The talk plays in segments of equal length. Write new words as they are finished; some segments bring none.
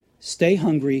Stay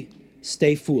hungry,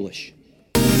 stay foolish.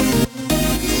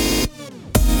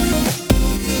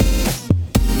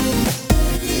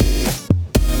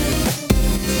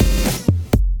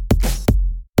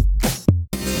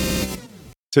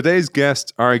 Today's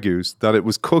guest argues that it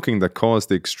was cooking that caused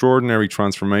the extraordinary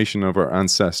transformation of our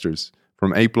ancestors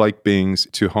from ape-like beings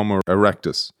to Homo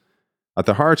erectus. At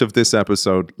the heart of this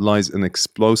episode lies an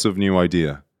explosive new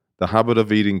idea. The habit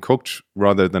of eating cooked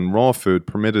rather than raw food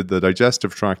permitted the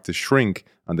digestive tract to shrink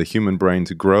and the human brain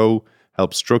to grow,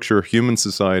 helped structure human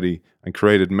society, and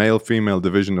created male-female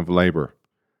division of labor.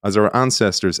 As our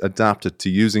ancestors adapted to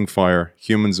using fire,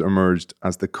 humans emerged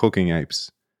as the cooking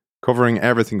apes. Covering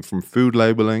everything from food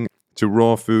labeling to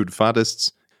raw food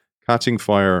faddists, Catching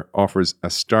Fire offers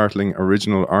a startling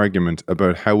original argument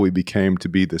about how we became to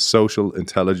be the social,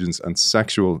 intelligence, and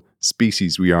sexual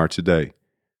species we are today.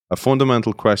 A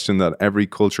fundamental question that every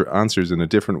culture answers in a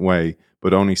different way,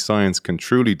 but only science can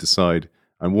truly decide,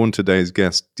 and one today's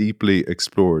guest deeply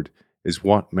explored, is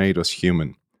what made us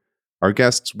human. Our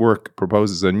guest's work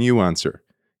proposes a new answer.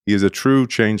 He is a true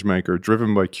changemaker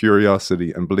driven by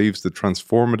curiosity and believes the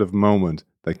transformative moment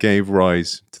that gave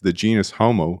rise to the genus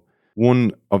Homo,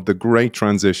 one of the great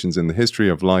transitions in the history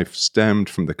of life, stemmed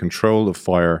from the control of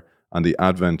fire and the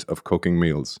advent of cooking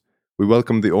meals. We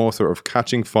welcome the author of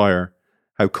Catching Fire,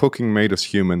 How Cooking Made Us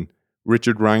Human,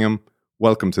 Richard Wrangham.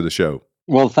 Welcome to the show.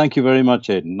 Well, thank you very much,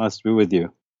 Aidan. Nice to be with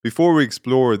you. Before we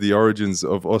explore the origins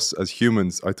of us as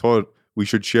humans, I thought we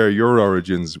should share your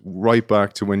origins right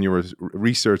back to when you were a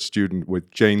research student with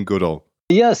Jane Goodall.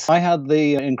 Yes, I had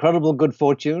the incredible good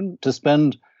fortune to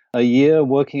spend a year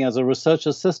working as a research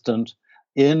assistant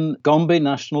in Gombe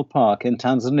National Park in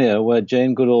Tanzania, where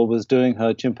Jane Goodall was doing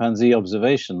her chimpanzee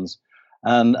observations.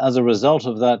 And as a result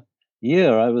of that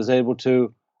year, I was able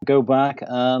to go back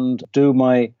and do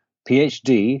my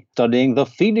PhD studying the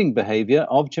feeding behavior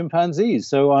of chimpanzees.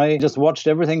 So I just watched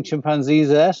everything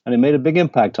chimpanzees ate, and it made a big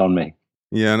impact on me.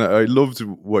 Yeah, and I loved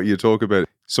what you talk about.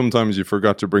 Sometimes you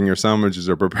forgot to bring your sandwiches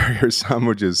or prepare your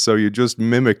sandwiches, so you just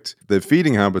mimicked the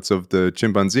feeding habits of the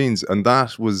chimpanzees, and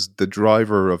that was the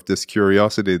driver of this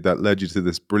curiosity that led you to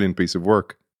this brilliant piece of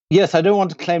work. Yes, I don't want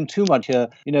to claim too much here,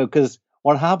 because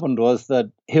what happened was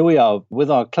that here we are with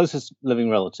our closest living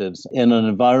relatives in an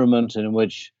environment in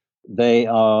which they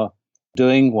are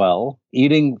doing well,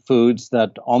 eating foods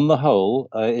that on the whole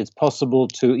it's possible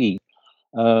to eat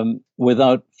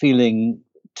without feeling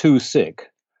too sick.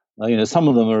 Some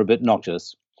of them are a bit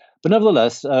noxious. But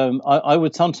nevertheless, I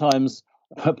would sometimes,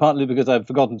 partly because I've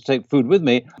forgotten to take food with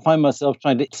me, find myself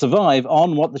trying to survive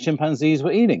on what the chimpanzees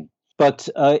were eating. But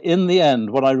in the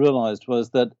end, what I realized was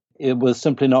that it was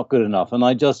simply not good enough. And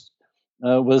I just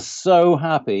was so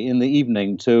happy in the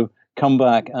evening to come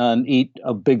back and eat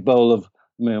a big bowl of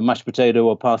mashed potato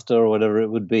or pasta or whatever it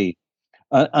would be.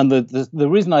 And the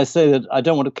reason I say that I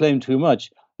don't want to claim too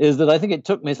much is that I think it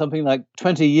took me something like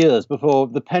 20 years before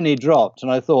the penny dropped.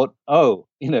 And I thought,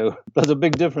 there's a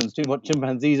big difference between what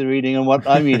chimpanzees are eating and what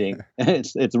I'm eating.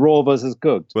 It's raw versus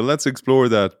cooked. Well, let's explore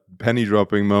that penny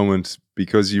dropping moment,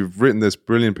 because you've written this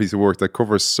brilliant piece of work that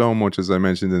covers so much, as I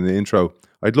mentioned in the intro.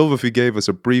 I'd love if you gave us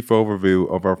a brief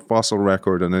overview of our fossil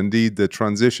record and indeed the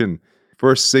transition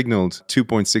first signaled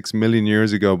 2.6 million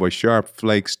years ago by sharp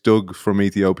flakes dug from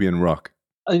Ethiopian rock.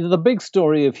 The big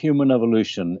story of human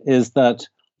evolution is that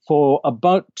for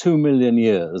about 2 million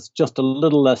years, just a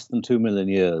little less than 2 million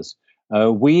years,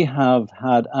 we have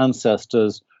had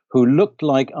ancestors who looked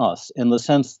like us in the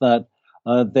sense that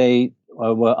they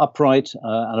were upright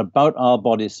and about our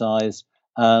body size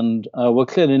and were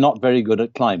clearly not very good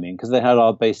at climbing because they had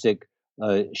our basic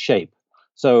shape.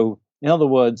 So, in other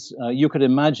words, you could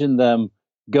imagine them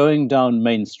going down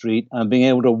Main Street and being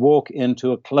able to walk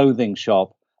into a clothing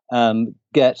shop and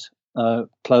get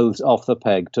clothes off the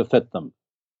peg to fit them.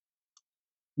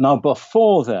 Now,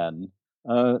 before then,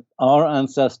 our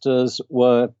ancestors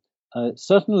were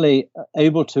certainly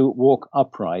able to walk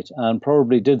upright and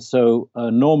probably did so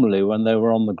normally when they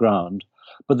were on the ground,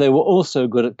 but they were also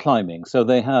good at climbing. So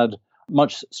they had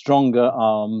much stronger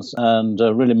arms and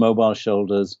really mobile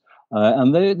shoulders,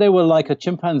 and they were like a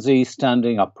chimpanzee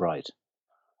standing upright.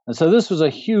 And so this was a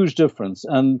huge difference,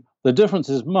 and the difference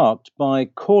is marked by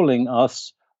calling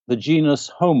us the genus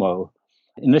Homo,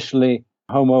 initially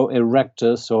Homo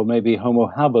erectus or maybe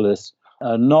Homo habilis,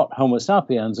 not Homo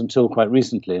sapiens until quite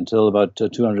recently, until about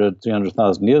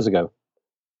 300,000 years ago.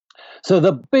 So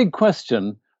the big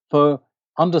question for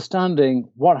understanding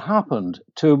what happened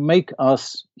to make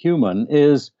us human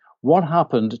is what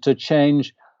happened to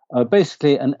change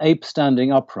basically an ape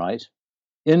standing upright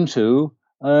into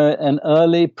an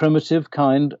early primitive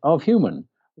kind of human.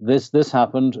 This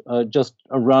happened just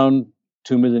around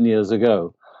 2 million years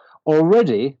ago.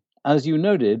 Already, as you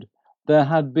noted, there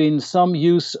had been some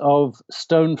use of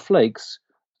stone flakes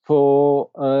for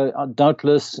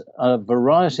doubtless a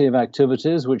variety of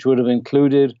activities, which would have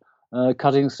included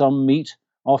cutting some meat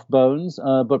off bones,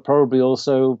 but probably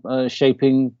also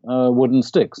shaping wooden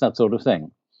sticks, that sort of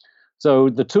thing. So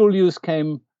the tool use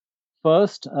came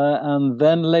first, and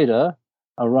then later,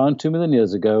 around 2 million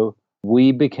years ago,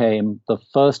 we became the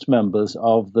first members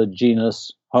of the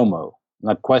genus Homo.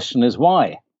 The question is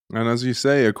why? And as you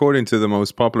say, according to the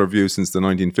most popular view since the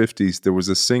 1950s, there was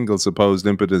a single supposed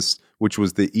impetus, which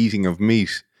was the eating of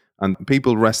meat. And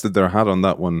people rested their hat on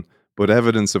that one. But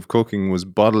evidence of cooking was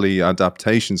bodily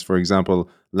adaptations, for example,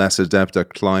 less adept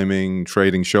at climbing,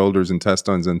 trading shoulders,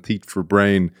 intestines, and teeth for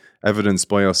brain, evidenced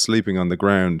by us sleeping on the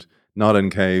ground, not in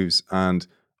caves. And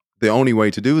the only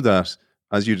way to do that,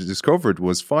 as you discovered,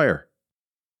 was fire.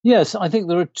 Yes, I think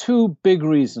there are two big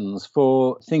reasons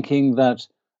for thinking that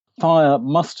fire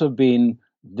must have been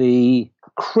the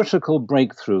critical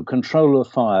breakthrough, control of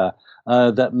fire,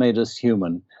 that made us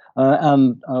human.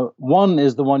 And one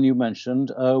is the one you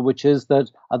mentioned, which is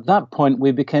that at that point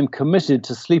we became committed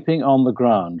to sleeping on the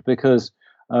ground, because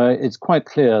it's quite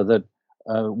clear that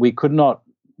we could not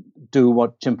do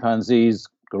what chimpanzees,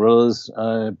 gorillas,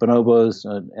 bonobos,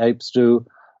 apes do,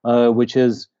 which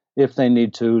is, if they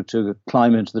need to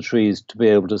climb into the trees to be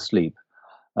able to sleep.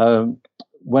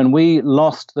 When we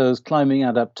lost those climbing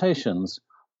adaptations,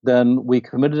 then we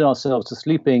committed ourselves to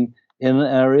sleeping in an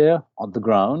area on the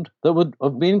ground that would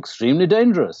have been extremely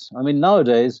dangerous. I mean,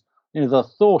 nowadays, the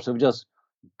thought of just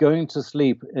going to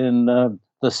sleep in the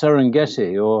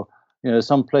Serengeti, or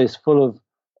some place full of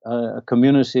a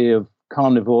community of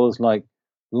carnivores like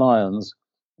lions,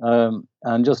 and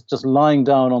just lying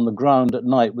down on the ground at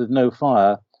night with no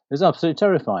fire is absolutely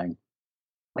terrifying.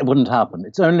 It wouldn't happen.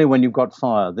 It's only when you've got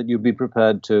fire that you'd be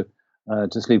prepared to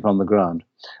sleep on the ground.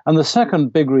 And the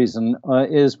second big reason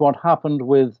is what happened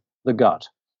with the gut.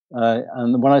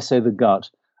 And when I say the gut,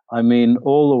 I mean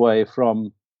all the way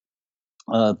from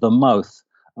the mouth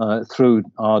through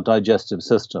our digestive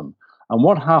system. And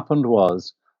what happened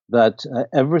was that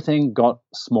everything got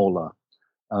smaller.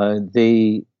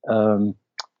 The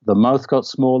mouth got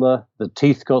smaller, the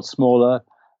teeth got smaller,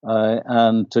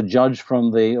 and to judge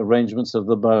from the arrangements of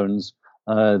the bones,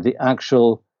 the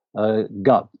actual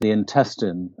gut, the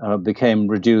intestine, became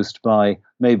reduced by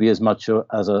maybe as much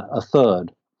as a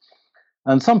third.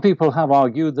 And some people have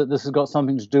argued that this has got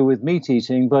something to do with meat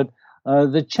eating, but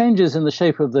the changes in the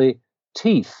shape of the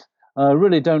teeth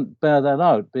really don't bear that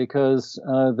out, because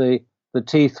the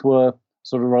teeth were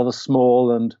sort of rather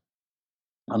small and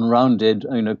rounded,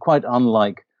 quite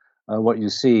unlike what you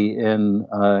see in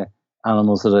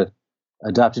animals that are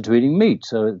adapted to eating meat.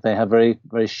 So they have very,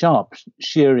 very sharp,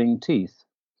 shearing teeth.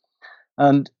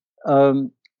 And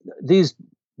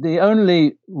the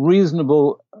only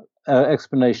reasonable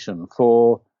explanation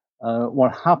for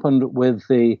what happened with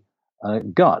the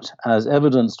gut, as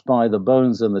evidenced by the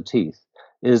bones and the teeth,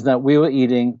 is that we were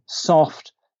eating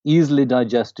soft, easily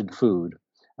digested food.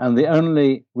 And the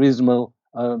only reasonable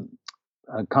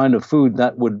kind of food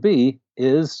that would be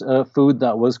is food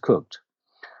that was cooked.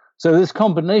 So this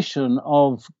combination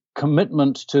of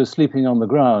commitment to sleeping on the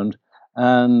ground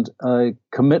and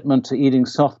commitment to eating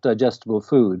soft, digestible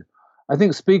food, I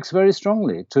think speaks very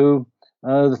strongly to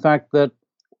the fact that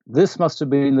this must have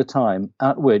been the time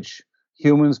at which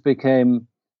humans became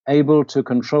able to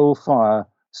control fire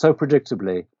so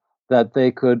predictably that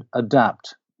they could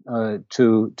adapt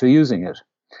to using it.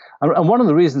 And one of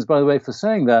the reasons, by the way, for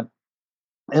saying that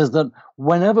is that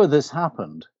whenever this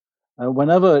happened,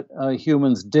 whenever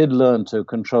humans did learn to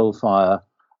control fire,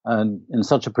 and in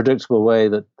such a predictable way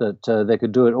that they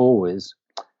could do it always,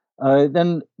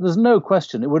 then there's no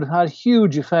question it would have had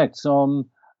huge effects on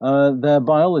their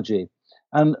biology.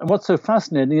 And what's so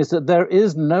fascinating is that there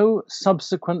is no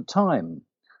subsequent time,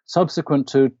 subsequent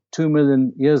to 2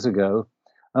 million years ago,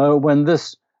 when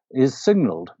this is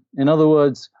signaled. In other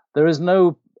words, there is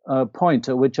no point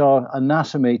at which our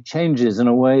anatomy changes in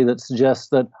a way that suggests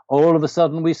that all of a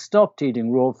sudden we stopped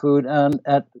eating raw food and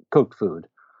ate cooked food.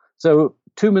 So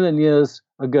 2 million years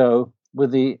ago,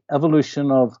 with the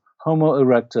evolution of Homo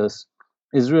erectus,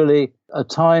 is really a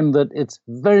time that it's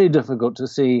very difficult to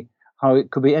see how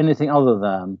it could be anything other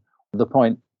than the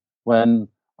point when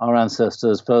our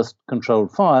ancestors first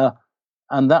controlled fire,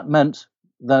 and that meant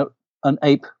that an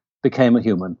ape became a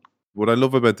human. What I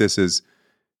love about this is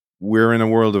we're in a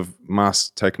world of mass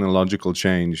technological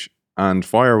change, and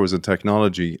fire was a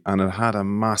technology, and it had a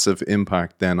massive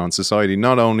impact then on society,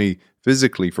 not only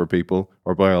physically for people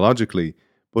or biologically,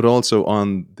 but also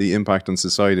on the impact on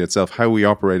society itself, how we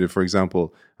operated, for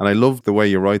example. And I love the way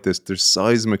you write this. There's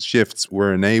seismic shifts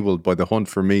were enabled by the hunt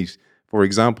for meat. For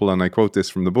example, and I quote this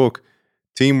from the book,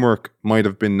 teamwork might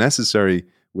have been necessary,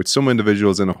 with some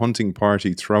individuals in a hunting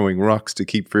party throwing rocks to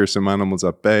keep fearsome animals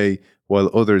at bay, while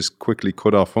others quickly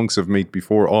cut off hunks of meat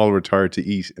before all retired to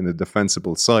eat in a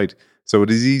defensible site. So it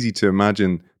is easy to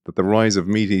imagine that the rise of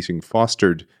meat eating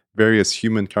fostered various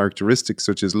human characteristics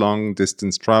such as long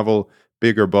distance travel,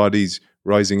 bigger bodies,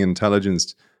 rising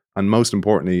intelligence, and most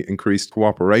importantly, increased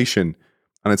cooperation.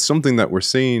 And it's something that we're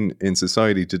seeing in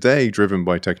society today, driven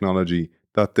by technology,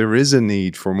 that there is a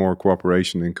need for more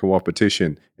cooperation and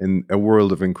co-opetition in a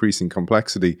world of increasing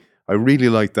complexity. I really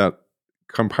like that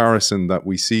comparison that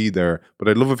we see there, but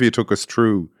I'd love if you took us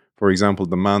through, for example,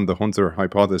 the man-the-hunter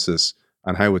hypothesis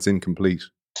and how it's incomplete.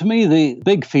 To me, the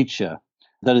big feature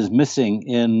that is missing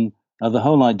in the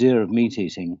whole idea of meat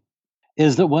eating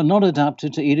is that we're not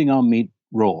adapted to eating our meat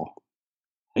raw.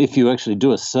 If you actually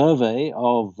do a survey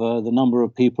of the number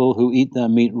of people who eat their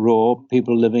meat raw,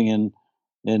 people living in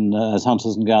as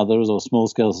hunters and gatherers or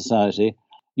small-scale society,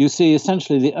 you see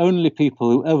essentially the only people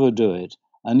who ever do it,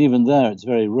 and even there it's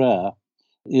very rare,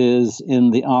 is in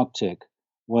the Arctic,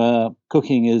 where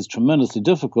cooking is tremendously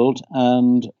difficult.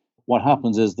 And what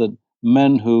happens is that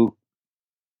men who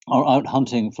are out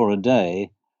hunting for a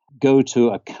day go to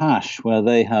a cache where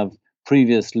they have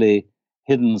previously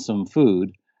hidden some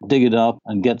food, dig it up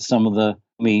and get some of the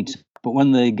meat. But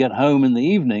when they get home in the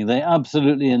evening, they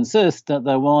absolutely insist that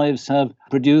their wives have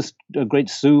produced a great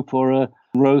soup or a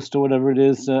roast or whatever it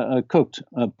is, cooked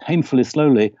painfully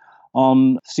slowly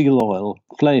on seal oil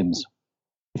flames.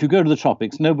 If you go to the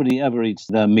tropics, nobody ever eats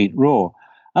their meat raw.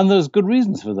 And there's good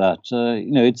reasons for that.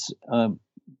 It's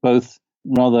both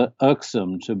rather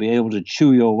irksome to be able to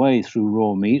chew your way through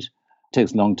raw meat. It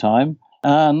takes a long time.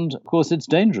 And, of course, it's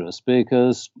dangerous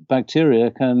because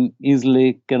bacteria can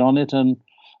easily get on it and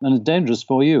it's dangerous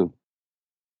for you.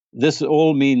 This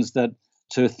all means that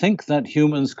to think that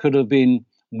humans could have been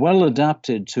well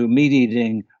adapted to meat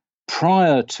eating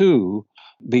prior to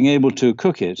being able to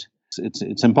cook it,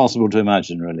 it's impossible to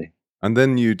imagine, really. And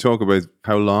then you talk about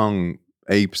how long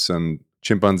apes and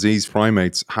chimpanzees,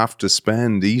 primates, have to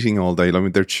spend eating all day. I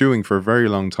mean, they're chewing for a very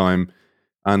long time.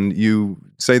 And you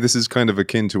say this is kind of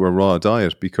akin to a raw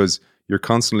diet because you're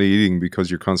constantly eating because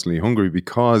you're constantly hungry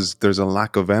because there's a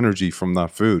lack of energy from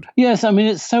that food. Yes, I mean,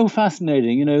 it's so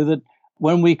fascinating, that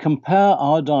when we compare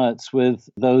our diets with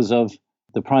those of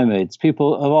the primates,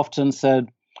 people have often said,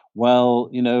 well,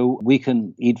 we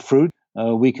can eat fruit,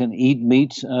 we can eat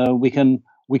meat, we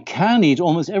can eat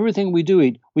almost everything we do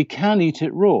eat, we can eat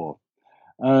it raw.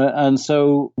 And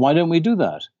so why don't we do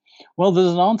that? Well,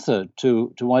 there's an answer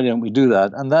to why don't we do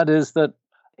that, and that is that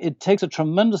it takes a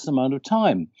tremendous amount of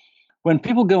time. When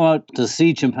people go out to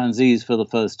see chimpanzees for the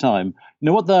first time,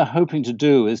 what they're hoping to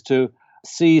do is to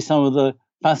see some of the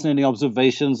fascinating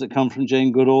observations that come from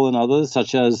Jane Goodall and others,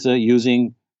 such as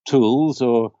using tools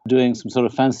or doing some sort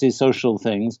of fancy social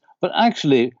things. But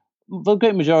actually, the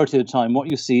great majority of the time,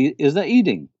 what you see is they're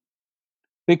eating.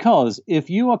 Because if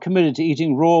you are committed to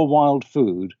eating raw wild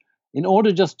food, in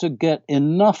order just to get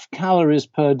enough calories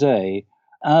per day,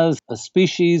 as a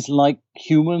species like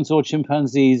humans or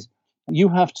chimpanzees, you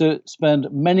have to spend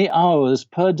many hours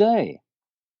per day,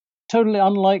 totally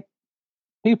unlike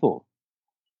people.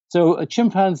 So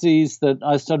chimpanzees that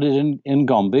I studied in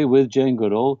Gombe with Jane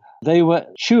Goodall, they were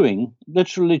chewing,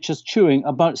 literally just chewing,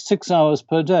 about 6 hours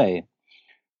per day.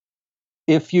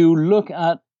 If you look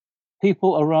at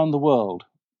people around the world,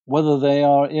 whether they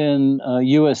are in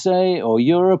USA or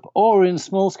Europe or in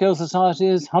small-scale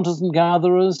societies, hunters and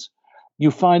gatherers,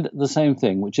 you find the same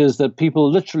thing, which is that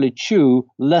people literally chew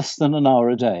less than an hour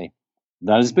a day.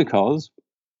 That is because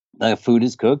their food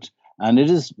is cooked and it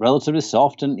is relatively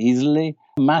soft and easily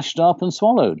mashed up and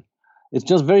swallowed. It's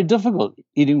just very difficult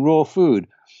eating raw food.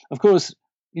 Of course,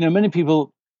 many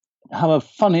people have a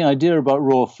funny idea about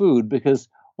raw food because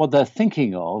what they're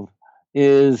thinking of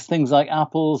is things like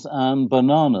apples and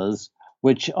bananas,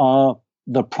 which are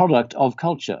the product of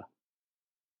culture.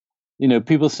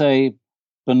 People say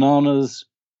bananas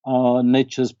are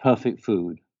nature's perfect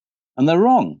food. And they're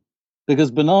wrong,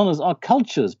 because bananas are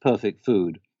culture's perfect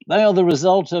food. They are the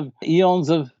result of eons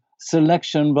of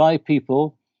selection by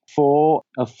people for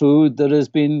a food that has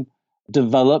been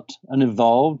developed and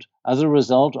evolved as a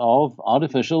result of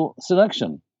artificial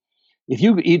selection. If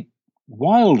you eat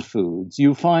wild foods,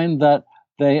 you find that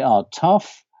they are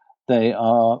tough, they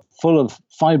are full of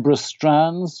fibrous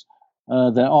strands,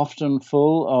 they're often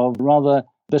full of rather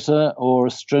bitter or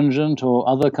astringent or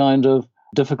other kind of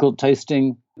difficult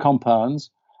tasting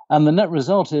compounds. And the net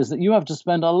result is that you have to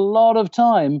spend a lot of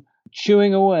time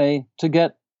chewing away to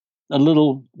get a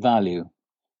little value.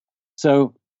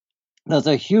 So there's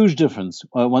a huge difference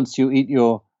once you eat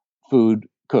your food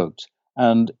cooked.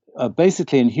 And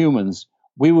basically, in humans,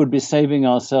 we would be saving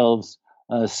ourselves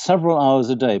several hours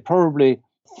a day, probably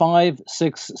 5,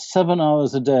 6, 7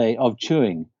 hours a day of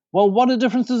chewing. Well, what a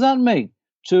difference does that make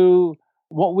to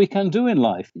what we can do in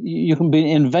life? You can be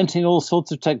inventing all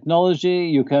sorts of technology,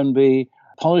 you can be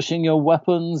polishing your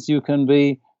weapons, you can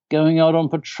be going out on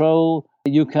patrol,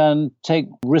 you can take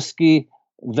risky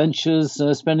ventures,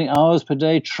 spending hours per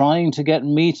day trying to get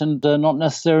meat and not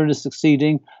necessarily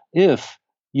succeeding, if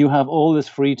you have all this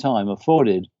free time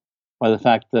afforded by the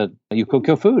fact that you cook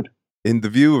your food. In the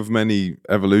view of many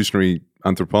evolutionary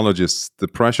anthropologists, the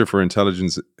pressure for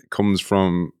intelligence comes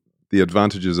from the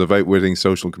advantages of outwitting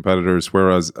social competitors,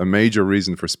 whereas a major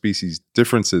reason for species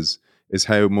differences is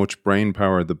how much brain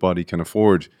power the body can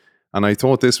afford. And I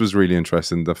thought this was really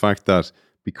interesting, the fact that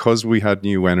because we had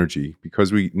new energy,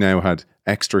 because we now had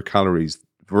extra calories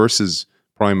versus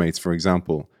primates, for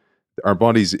example, our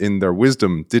bodies in their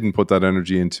wisdom didn't put that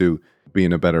energy into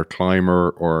being a better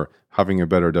climber or having a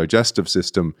better digestive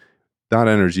system. That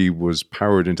energy was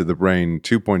powered into the brain,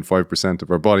 2.5% of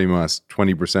our body mass,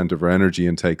 20% of our energy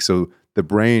intake. So the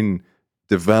brain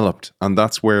developed, and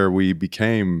that's where we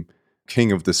became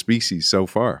king of the species so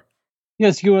far.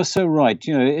 Yes, you are so right.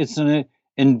 It's an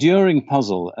enduring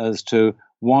puzzle as to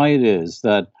why it is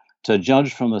that, to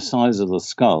judge from the size of the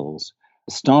skulls,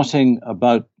 starting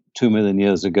about 2 million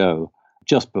years ago,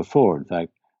 just before, in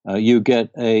fact, you get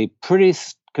a pretty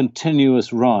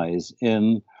continuous rise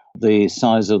in the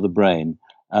size of the brain.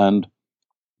 And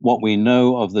what we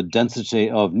know of the density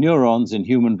of neurons in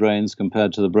human brains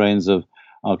compared to the brains of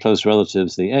our close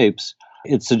relatives, the apes,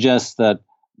 it suggests that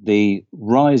the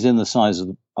rise in the size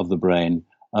of the brain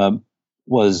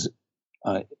was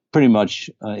pretty much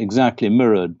exactly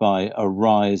mirrored by a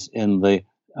rise in the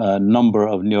number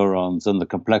of neurons and the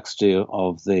complexity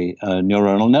of the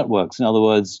neuronal networks. In other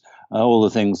words, all the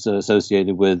things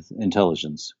associated with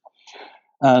intelligence.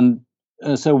 And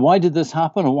so why did this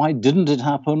happen, or why didn't it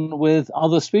happen with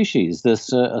other species,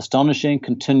 this astonishing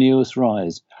continuous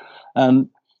rise? And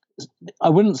I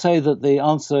wouldn't say that the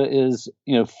answer is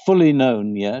fully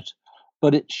known yet,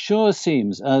 but it sure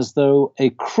seems as though a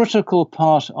critical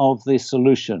part of the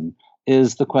solution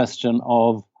is the question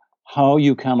of how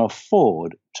you can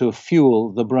afford to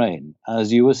fuel the brain,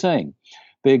 as you were saying,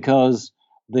 because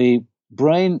the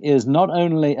brain is not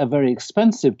only a very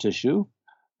expensive tissue,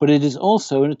 but it is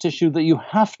also a tissue that you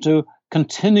have to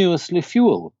continuously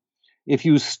fuel. If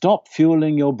you stop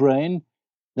fueling your brain,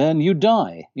 then you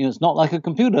die. It's not like a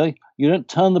computer. You don't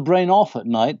turn the brain off at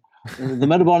night. The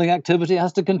metabolic activity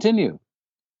has to continue.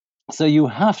 So you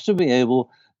have to be able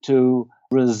to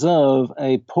reserve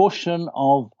a portion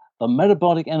of the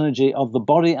metabolic energy of the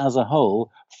body as a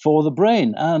whole for the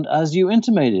brain. And as you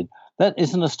intimated, that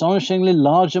is an astonishingly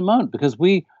large amount, because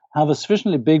we have a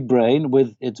sufficiently big brain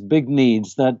with its big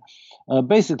needs that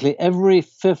basically every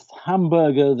fifth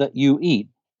hamburger that you eat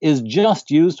is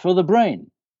just used for the brain.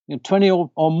 20 or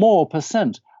more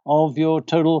percent of your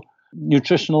total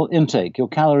nutritional intake, your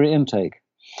calorie intake.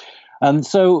 And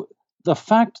so the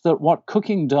fact that what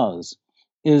cooking does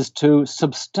is to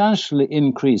substantially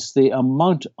increase the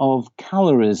amount of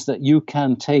calories that you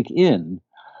can take in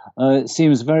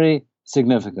seems very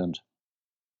significant.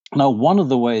 Now, one of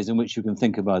the ways in which you can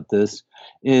think about this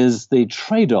is the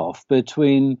trade-off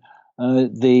between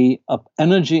the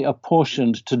energy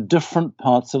apportioned to different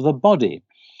parts of the body.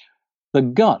 The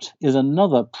gut is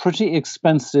another pretty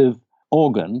expensive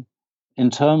organ in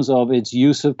terms of its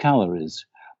use of calories,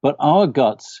 but our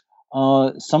guts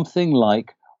are something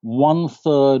like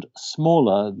 1/3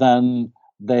 smaller than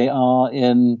they are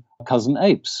in cousin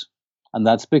apes. And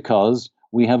that's because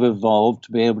we have evolved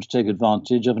to be able to take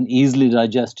advantage of an easily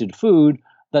digested food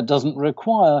that doesn't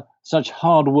require such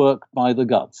hard work by the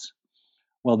guts.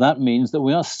 Well, that means that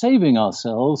we are saving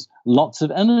ourselves lots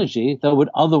of energy that would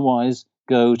otherwise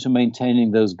go to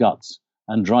maintaining those guts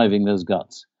and driving those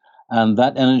guts. And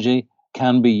that energy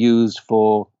can be used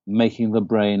for making the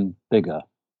brain bigger.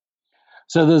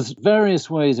 So there's various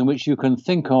ways in which you can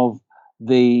think of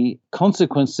the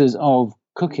consequences of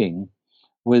cooking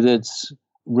with its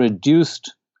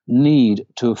reduced need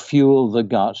to fuel the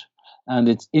gut and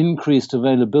its increased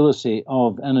availability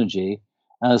of energy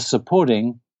as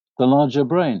supporting the larger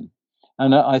brain.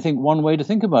 And I think one way to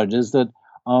think about it is that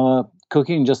our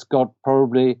cooking just got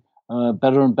probably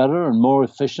better and better and more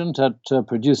efficient at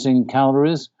producing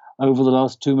calories over the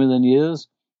last 2 million years.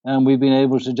 and we've been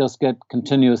able to just get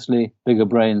continuously bigger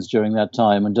brains during that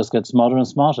time and just get smarter and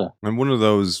smarter. And one of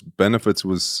those benefits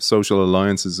was social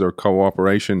alliances or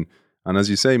cooperation. And as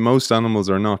you say, most animals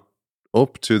are not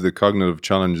up to the cognitive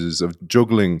challenges of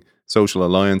juggling social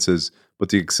alliances, but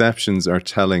the exceptions are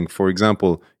telling. For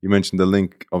example, you mentioned the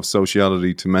link of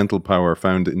sociality to mental power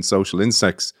found in social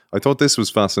insects. I thought this was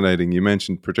fascinating. You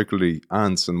mentioned particularly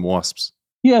ants and wasps.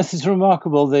 Yes, it's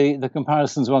remarkable the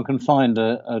comparisons one can find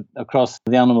across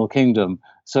the animal kingdom.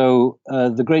 So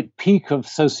the great peak of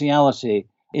sociality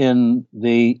in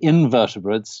the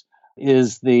invertebrates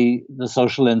is the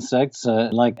social insects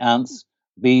like ants,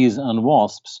 bees, and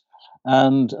wasps.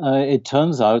 And it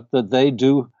turns out that they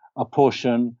do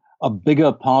apportion a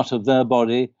bigger part of their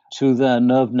body to their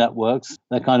nerve networks,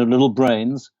 their kind of little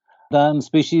brains, than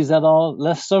species that are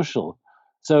less social.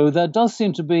 So there does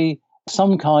seem to be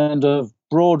some kind of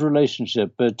broad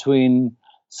relationship between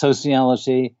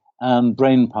sociality and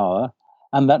brain power.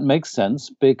 And that makes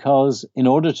sense because in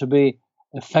order to be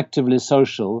effectively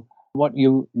social, what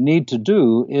you need to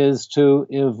do is to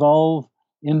evolve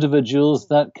individuals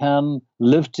that can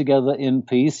live together in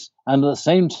peace. And at the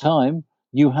same time,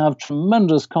 you have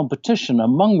tremendous competition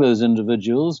among those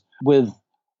individuals with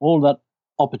all that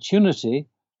opportunity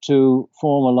to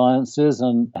form alliances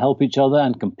and help each other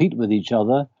and compete with each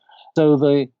other. So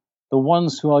the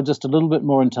ones who are just a little bit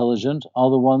more intelligent are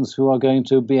the ones who are going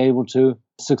to be able to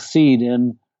succeed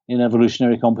in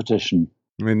evolutionary competition.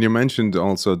 I mean, you mentioned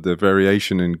also the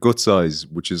variation in gut size,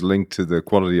 which is linked to the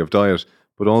quality of diet,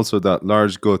 but also that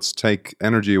large guts take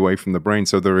energy away from the brain,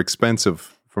 so they're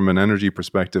expensive from an energy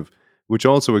perspective, which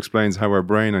also explains how our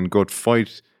brain and gut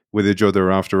fight with each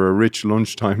other after a rich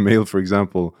lunchtime meal, for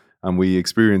example, and we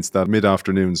experience that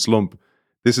mid-afternoon slump.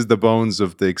 This is the bones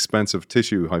of the expensive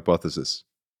tissue hypothesis.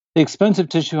 The expensive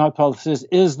tissue hypothesis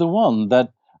is the one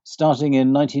that, starting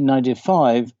in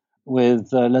 1995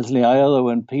 with Leslie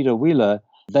Aiello and Peter Wheeler,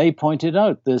 they pointed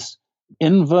out this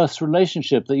inverse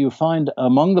relationship that you find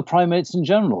among the primates in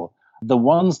general. The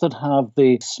ones that have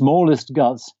the smallest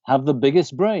guts have the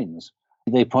biggest brains.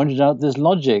 They pointed out this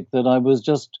logic that I was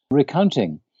just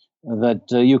recounting, that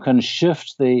you can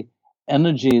shift the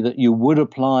energy that you would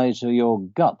apply to your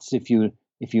guts if you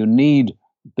need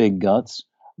big guts.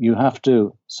 You have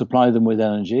to supply them with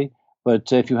energy.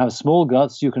 But if you have small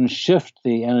guts, you can shift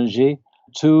the energy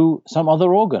to some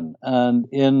other organ. And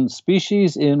in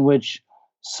species in which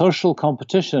social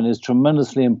competition is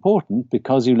tremendously important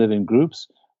because you live in groups,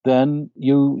 then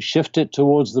you shift it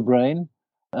towards the brain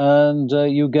and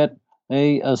you get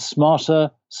a smarter,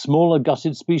 smaller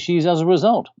gutted species as a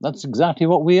result. That's exactly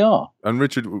what we are. And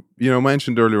Richard,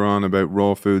 mentioned earlier on about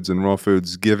raw foods and raw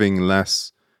foods giving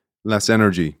less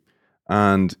energy.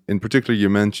 And in particular, you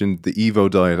mentioned the Evo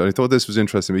diet. I thought this was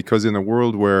interesting because in a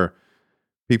world where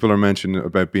people are mentioning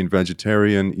about being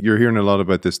vegetarian, you're hearing a lot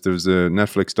about this. There's a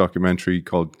Netflix documentary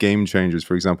called Game Changers,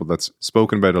 for example, that's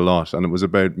spoken about a lot. And it was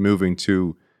about moving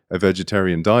to a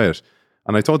vegetarian diet.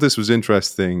 And I thought this was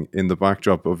interesting in the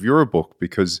backdrop of your book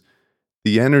because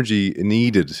the energy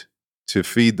needed to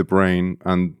feed the brain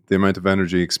and the amount of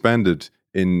energy expended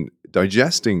in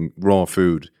digesting raw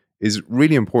food is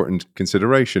really important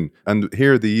consideration. And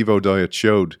here the Evo diet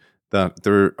showed that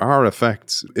there are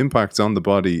impacts on the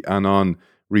body and on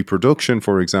reproduction,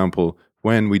 for example,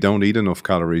 when we don't eat enough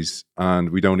calories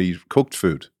and we don't eat cooked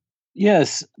food.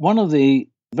 Yes, one of the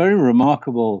very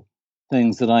remarkable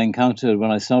things that I encountered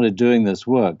when I started doing this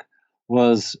work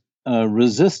was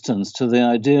resistance to the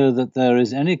idea that there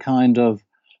is any kind of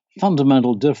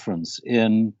fundamental difference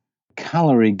in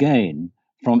calorie gain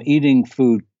from eating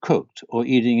food cooked or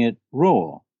eating it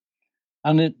raw.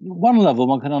 And at one level,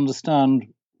 one can understand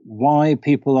why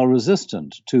people are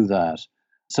resistant to that.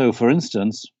 So, for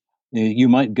instance, you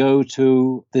might go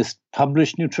to this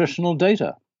published nutritional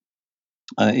data.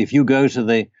 If you go to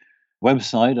the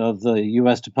website of the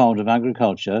US Department of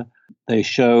Agriculture, they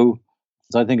show,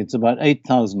 I think it's about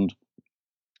 8,000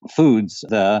 foods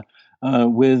there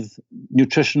with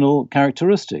nutritional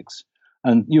characteristics.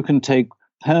 And you can take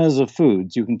pairs of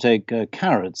foods. You can take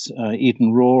carrots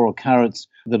eaten raw or carrots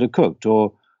that are cooked,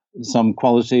 or some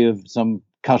quality of some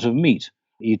cut of meat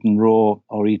eaten raw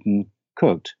or eaten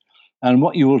cooked. And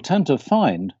what you will tend to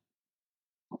find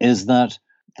is that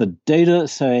the data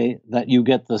say that you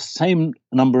get the same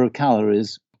number of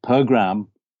calories per gram,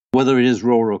 whether it is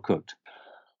raw or cooked.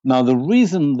 Now, the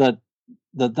reason that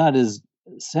is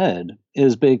said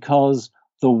is because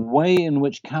the way in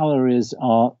which calories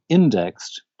are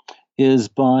indexed is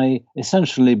by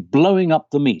essentially blowing up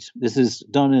the meat. This is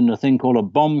done in a thing called a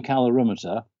bomb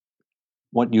calorimeter.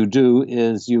 What you do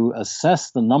is you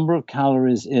assess the number of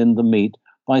calories in the meat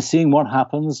by seeing what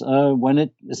happens when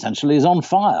it essentially is on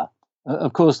fire.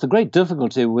 Of course, the great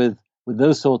difficulty with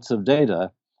those sorts of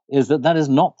data is that that is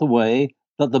not the way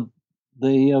that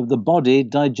the body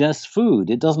digests food.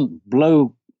 It doesn't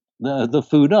blow the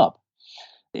food up.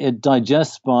 It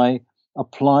digests by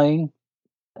applying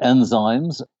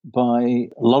enzymes, by a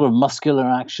lot of muscular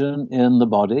action in the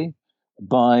body,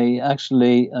 by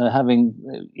actually having,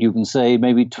 you can say,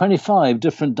 maybe 25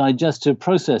 different digestive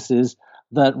processes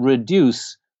that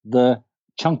reduce the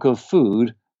chunk of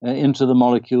food into the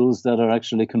molecules that are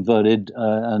actually converted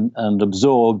and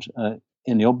absorbed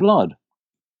in your blood.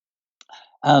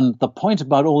 And the point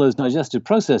about all those digestive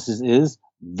processes is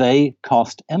they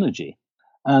cost energy.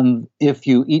 And if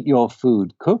you eat your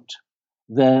food cooked,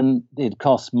 then it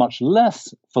costs much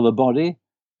less for the body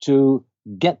to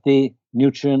get the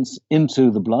nutrients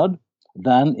into the blood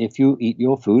than if you eat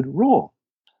your food raw.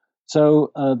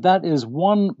 So that is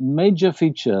one major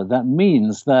feature that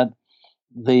means that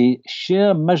the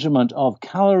sheer measurement of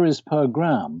calories per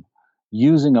gram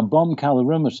using a bomb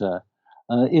calorimeter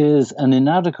is an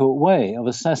inadequate way of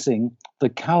assessing the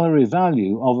calorie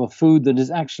value of a food that is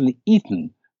actually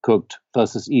eaten cooked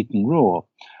versus eaten raw.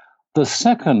 The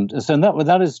second, so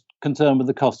that is concerned with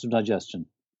the cost of digestion.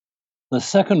 The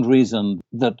second reason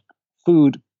that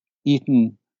food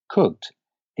eaten cooked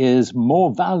is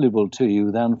more valuable to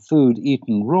you than food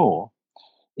eaten raw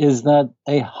is that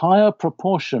a higher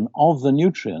proportion of the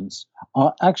nutrients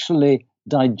are actually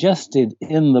digested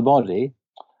in the body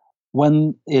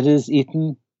when it is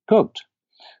eaten cooked.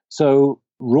 So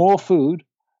raw food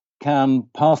can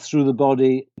pass through the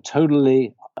body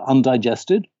totally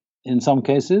undigested in some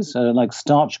cases, like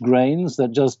starch grains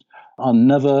that just are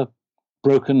never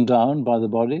broken down by the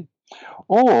body.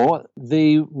 Or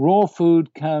the raw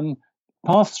food can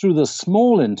pass through the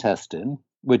small intestine,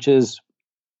 which is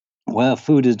where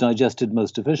food is digested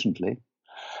most efficiently,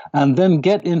 and then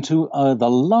get into the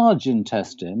large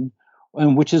intestine,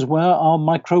 which is where our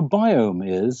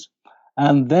microbiome is,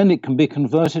 and then it can be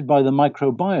converted by the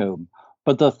microbiome.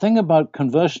 But the thing about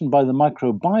conversion by the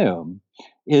microbiome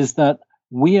is that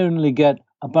we only get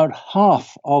about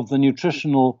half of the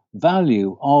nutritional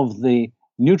value of the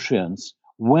nutrients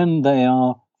when they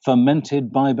are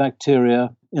fermented by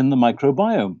bacteria in the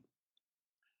microbiome.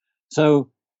 So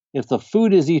if the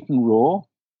food is eaten raw,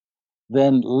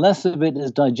 then less of it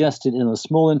is digested in the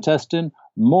small intestine,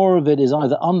 more of it is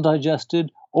either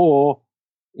undigested or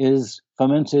is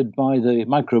fermented by the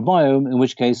microbiome, in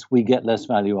which case we get less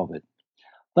value of it.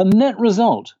 The net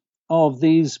result of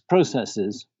these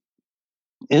processes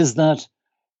is that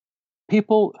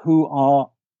people who are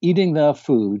eating their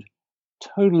food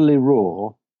totally raw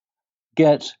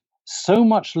get so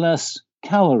much less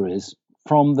calories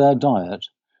from their diet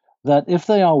that if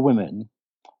they are women,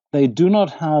 they do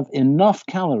not have enough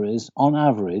calories on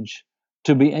average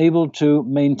to be able to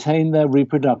maintain their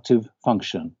reproductive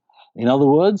function. In other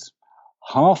words,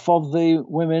 half of the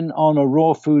women on a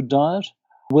raw food diet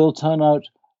will turn out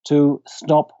to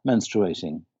stop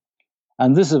menstruating.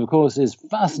 And this, of course, is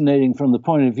fascinating from the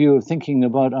point of view of thinking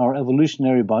about our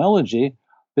evolutionary biology,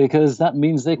 because that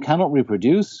means they cannot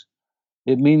reproduce.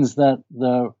 It means that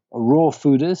the raw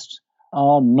foodists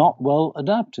are not well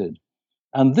adapted.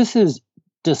 And this is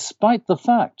despite the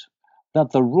fact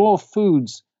that the raw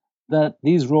foods that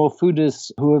these raw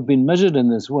foodists who have been measured in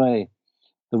this way,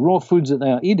 the raw foods that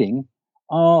they are eating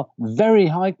are very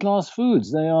high-class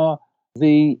foods. They are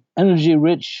the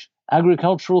energy-rich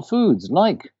agricultural foods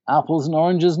like apples and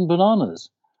oranges and bananas.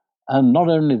 And not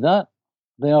only that,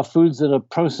 they are foods that are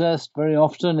processed very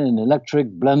often in electric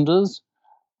blenders.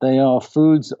 They are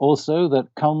foods also that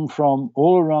come from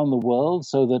all around the world,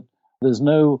 so that there's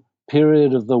no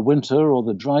period of the winter or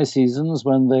the dry seasons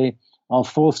when they are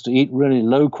forced to eat really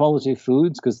low-quality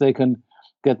foods, because they can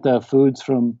get their foods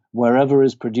from wherever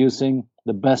is producing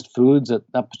the best foods at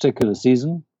that particular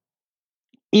season.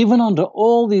 Even under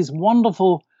all these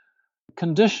wonderful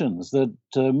conditions that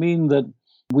mean that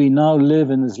we now live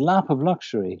in this lap of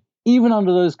luxury, even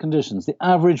under those conditions, the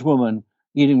average woman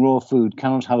eating raw food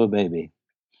cannot have a baby.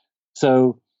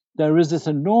 So there is this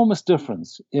enormous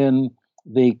difference in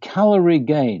the calorie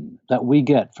gain that we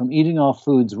get from eating our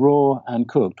foods raw and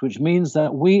cooked, which means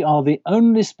that we are the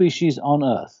only species on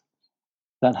Earth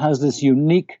that has this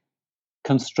unique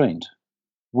constraint.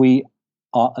 We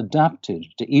are adapted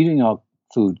to eating our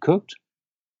food cooked.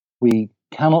 We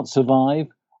cannot survive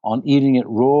on eating it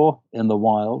raw in the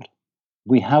wild.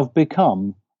 We have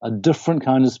become a different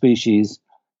kind of species,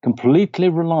 completely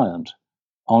reliant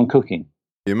on cooking.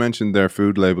 You mentioned their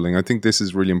food labeling. I think this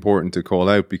is really important to call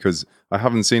out because I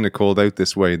haven't seen it called out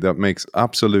this way. That makes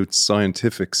absolute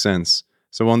scientific sense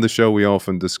So on the show, we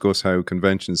often discuss how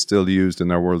conventions still used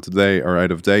in our world today are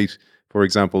out of date. For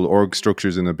example, org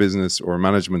structures in a business or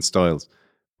management styles.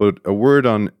 But a word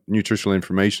on nutritional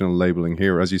informational labeling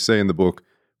here. As you say in the book,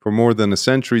 for more than a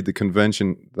century, the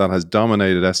convention that has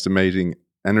dominated estimating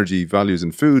energy values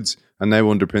in foods and now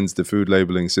underpins the food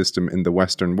labeling system in the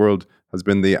Western world has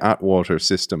been the Atwater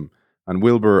system. And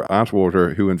Wilbur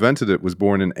Atwater, who invented it, was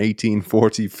born in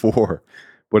 1844.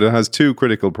 But it has two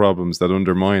critical problems that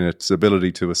undermine its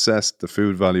ability to assess the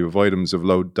food value of items of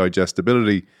low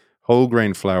digestibility: whole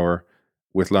grain flour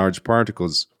with large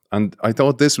particles. And I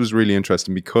thought this was really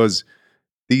interesting because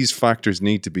these factors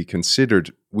need to be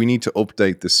considered. We need to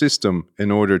update the system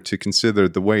in order to consider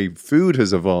the way food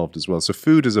has evolved as well. So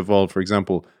food has evolved, for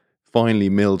example, finely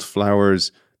milled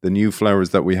flours, the new flours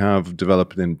that we have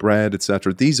developed in bread,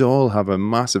 etc. These all have a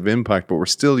massive impact, but we're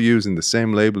still using the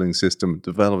same labeling system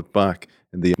developed back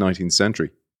in the 19th century.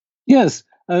 Yes.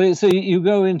 So you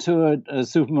go into a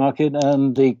supermarket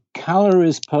and the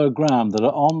calories per gram that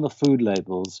are on the food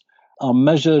labels are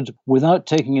measured without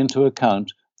taking into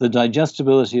account the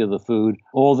digestibility of the food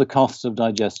or the cost of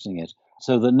digesting it.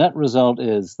 So the net result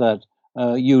is that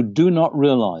you do not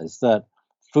realize that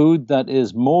food that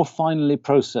is more finely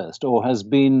processed or has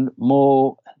been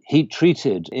more heat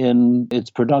treated in its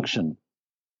production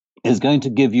is going to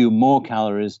give you more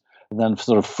calories than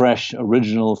sort of fresh,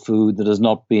 original food that has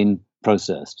not been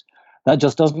processed. That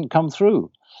just doesn't come through.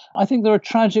 I think there are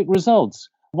tragic results.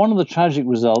 One of the tragic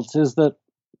results is that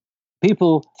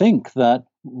people think that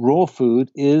raw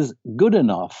food is good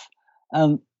enough.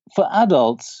 And for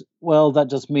adults, well, that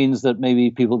just means that maybe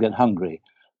people get hungry.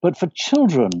 But for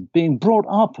children being brought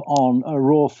up on a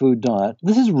raw food diet,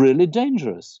 this is really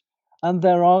dangerous. And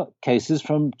there are cases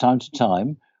from time to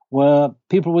time where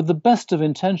people with the best of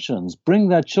intentions bring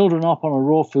their children up on a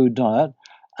raw food diet,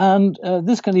 and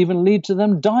this can even lead to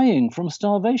them dying from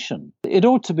starvation. It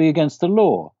ought to be against the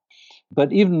law.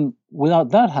 But even without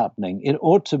that happening, it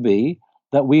ought to be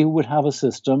that we would have a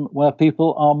system where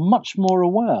people are much more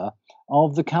aware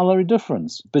of the calorie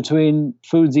difference between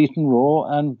foods eaten raw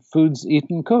and foods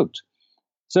eaten cooked.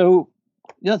 So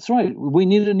that's right. We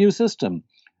need a new system.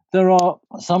 There are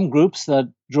some groups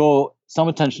that draw some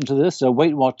attention to this. So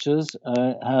Weight Watchers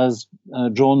has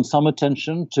drawn some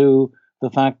attention to the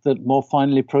fact that more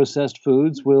finely processed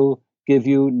foods will give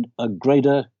you a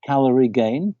greater calorie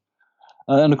gain.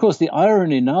 And of course, the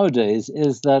irony nowadays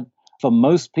is that for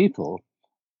most people,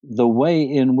 the way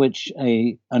in which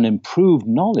an improved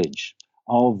knowledge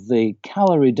of the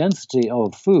calorie density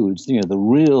of foods, the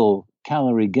real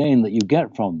calorie gain that you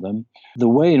get from them, the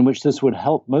way in which this would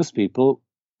help most people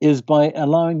is by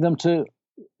allowing them to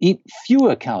eat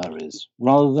fewer calories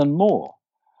rather than more,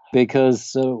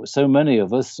 because so many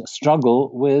of us struggle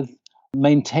with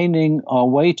maintaining our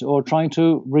weight or trying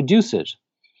to reduce it.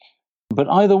 But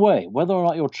either way, whether or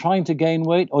not you're trying to gain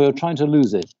weight or you're trying to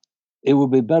lose it, it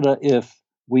would be better if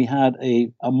we had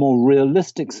a more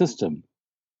realistic system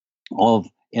of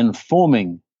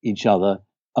informing each other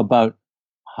about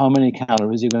how many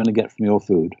calories you're going to get from your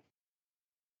food.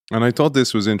 And I thought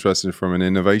this was interesting from an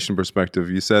innovation perspective.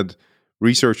 You said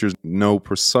researchers know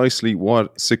precisely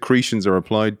what secretions are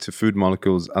applied to food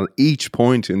molecules at each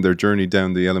point in their journey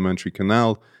down the alimentary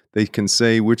canal. They can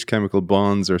say which chemical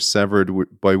bonds are severed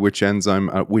by which enzyme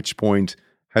at which point,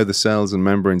 how the cells and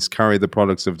membranes carry the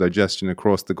products of digestion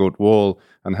across the gut wall,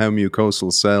 and how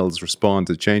mucosal cells respond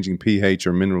to changing pH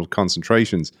or mineral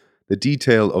concentrations. The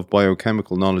detail of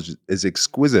biochemical knowledge is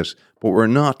exquisite, but we're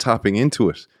not tapping into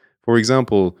it. For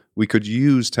example, we could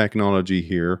use technology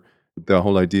here, the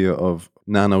whole idea of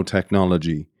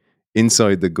nanotechnology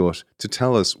inside the gut, to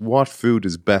tell us what food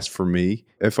is best for me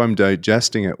if I'm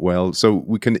digesting it well. So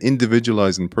we can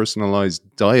individualize and personalize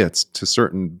diets to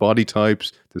certain body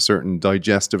types, to certain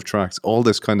digestive tracts. All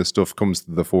this kind of stuff comes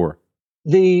to the fore.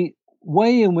 The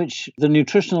way in which the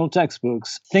nutritional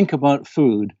textbooks think about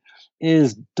food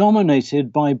is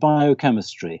dominated by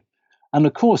biochemistry. And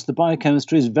of course, the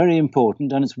biochemistry is very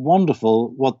important, and it's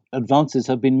wonderful what advances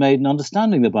have been made in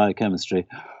understanding the biochemistry.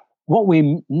 What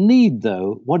we need,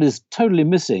 though, what is totally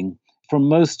missing from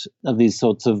most of these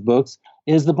sorts of books,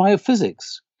 is the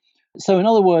biophysics. So in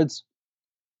other words,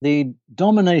 the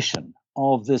domination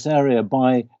of this area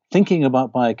by thinking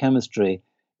about biochemistry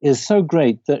is so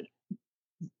great that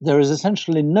there is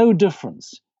essentially no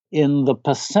difference in the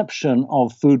perception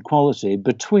of food quality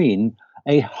between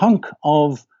a hunk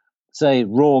of, say,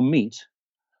 raw meat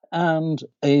and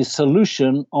a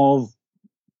solution of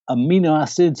amino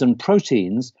acids and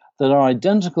proteins that are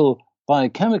identical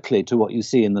biochemically to what you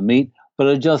see in the meat, but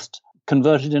are just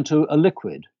converted into a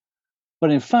liquid. But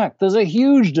in fact, there's a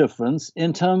huge difference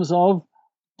in terms of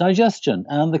digestion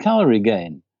and the calorie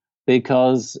gain,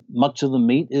 because much of the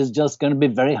meat is just going to be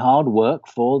very hard work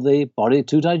for the body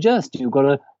to digest. You've got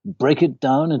to break it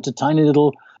down into tiny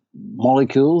little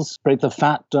molecules, break the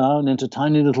fat down into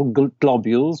tiny little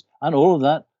globules, and all of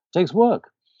that takes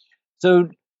work. So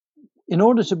in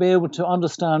order to be able to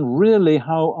understand really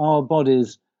how our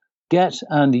bodies get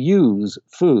and use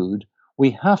food, we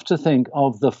have to think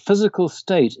of the physical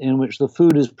state in which the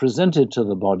food is presented to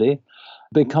the body,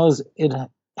 because it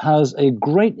has a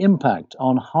great impact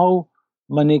on how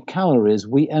many calories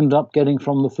we end up getting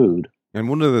from the food. And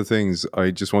one of the things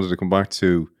I just wanted to come back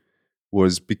to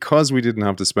was, because we didn't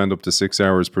have to spend up to 6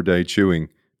 hours per day chewing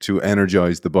to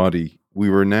energize the body, we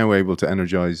were now able to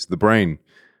energize the brain.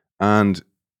 And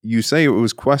you say it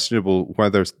was questionable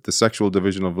whether the sexual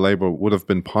division of labor would have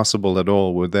been possible at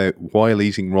all while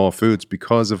eating raw foods,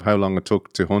 because of how long it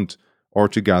took to hunt or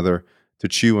to gather, to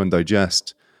chew and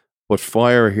digest. But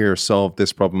fire here solved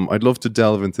this problem. I'd love to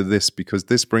delve into this, because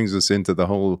this brings us into the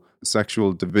whole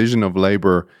sexual division of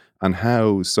labor and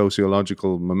how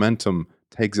sociological momentum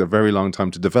takes a very long time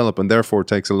to develop, and therefore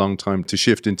takes a long time to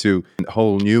shift into a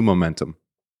whole new momentum.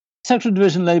 Sexual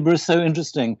division labor is so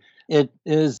interesting. It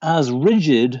is as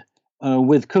rigid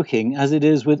with cooking as it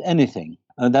is with anything.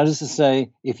 And that is to say,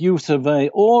 if you survey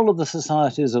all of the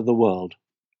societies of the world,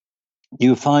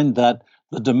 you find that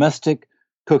the domestic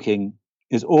cooking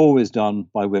is always done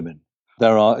by women.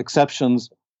 There are exceptions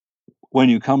when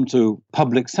you come to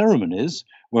public ceremonies,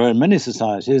 where in many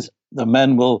societies, the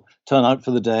men will turn out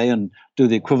for the day and do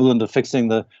the equivalent of fixing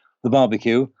the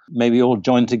barbecue, maybe all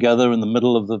join together in the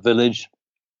middle of the village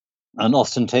and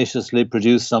ostentatiously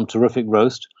produce some terrific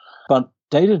roast. But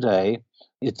day to day,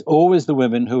 it's always the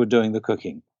women who are doing the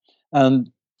cooking. And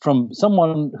from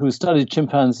someone who studied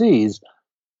chimpanzees,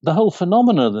 the whole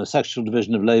phenomenon of the sexual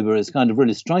division of labor is kind of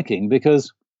really striking,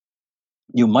 because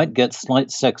you might get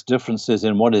slight sex differences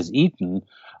in what is eaten.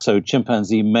 So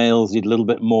chimpanzee males eat a little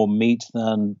bit more meat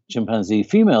than chimpanzee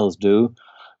females do.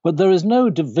 But there is no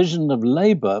division of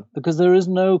labor, because there is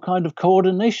no kind of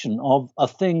coordination of a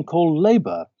thing called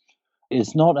labor.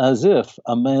 It's not as if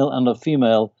a male and a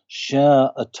female share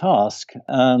a task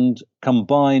and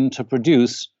combine to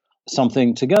produce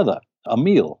something together, a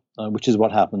meal, which is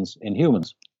what happens in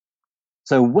humans.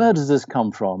 So where does this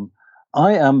come from?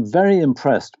 I am very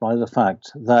impressed by the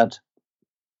fact that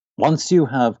once you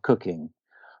have cooking,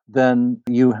 then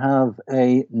you have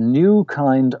a new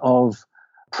kind of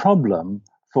problem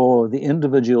for the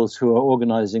individuals who are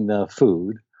organizing their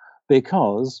food,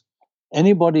 because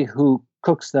anybody who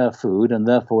cooks their food and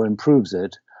therefore improves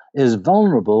it is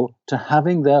vulnerable to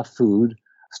having their food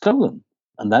stolen.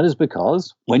 And that is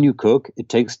because when you cook, it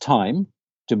takes time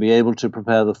to be able to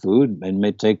prepare the food. It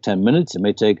may take 10 minutes, it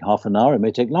may take half an hour, it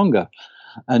may take longer.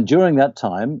 And during that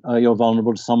time, you're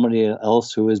vulnerable to somebody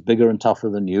else who is bigger and tougher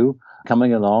than you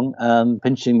coming along and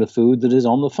pinching the food that is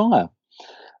on the fire.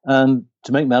 And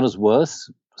to make matters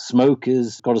worse, smoke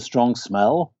has got a strong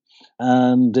smell,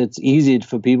 and it's easy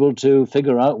for people to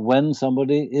figure out when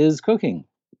somebody is cooking.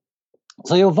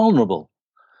 So you're vulnerable.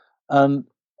 And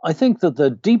I think that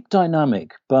the deep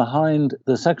dynamic behind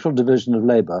the sexual division of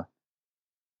labor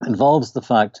involves the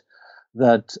fact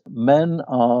that men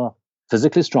are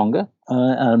physically stronger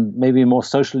and maybe more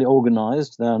socially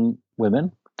organized than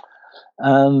women,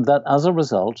 and that as a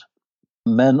result,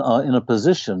 men are in a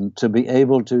position to be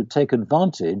able to take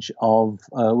advantage of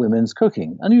women's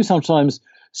cooking. And you sometimes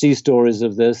see stories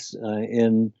of this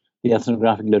in the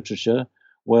ethnographic literature,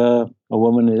 where a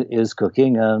woman is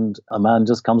cooking and a man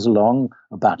just comes along,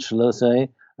 a bachelor, say,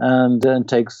 and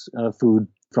takes food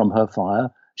from her fire.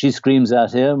 She screams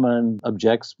at him and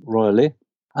objects royally.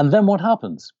 And then what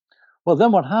happens? Well,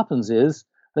 then what happens is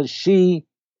that she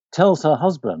tells her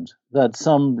husband that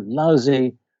some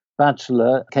lousy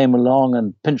bachelor came along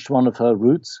and pinched one of her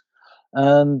roots.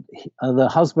 And the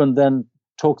husband then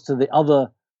talks to the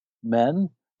other men,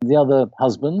 the other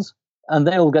husbands, and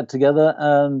they all get together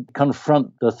and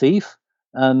confront the thief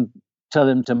and tell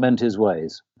him to mend his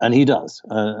ways. And he does.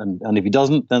 And if he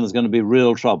doesn't, then there's going to be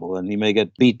real trouble and he may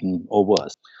get beaten or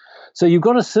worse. So you've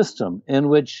got a system in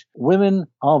which women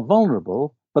are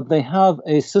vulnerable, but they have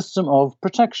a system of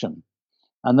protection.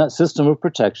 And that system of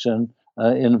protection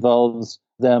involves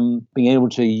them being able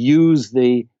to use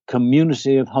the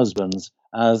community of husbands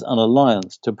as an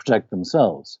alliance to protect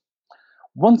themselves.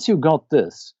 Once you've got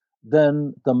this,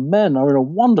 then the men are in a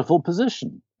wonderful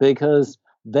position, because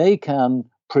they can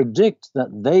predict that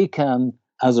they can,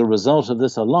 as a result of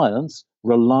this alliance,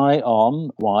 rely on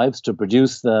wives to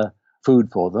produce their food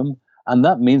for them. And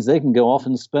that means they can go off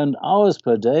and spend hours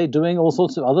per day doing all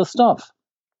sorts of other stuff.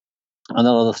 And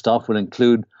that other stuff will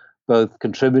include both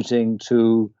contributing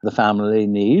to the family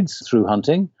needs through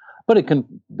hunting, but it can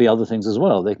be other things as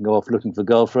well. They can go off looking for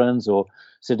girlfriends or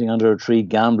sitting under a tree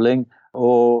gambling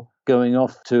or going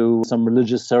off to some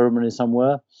religious ceremony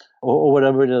somewhere or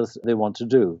whatever it is they want to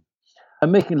do.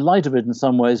 I'm making light of it in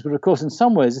some ways, but of course in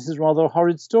some ways this is rather a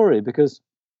horrid story because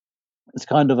it's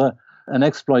kind of an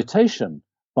exploitation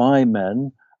by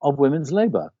men of women's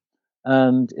labor.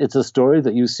 And it's a story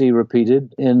that you see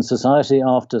repeated in society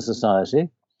after society.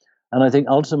 And I think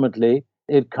ultimately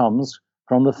it comes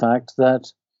from the fact that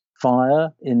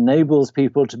fire enables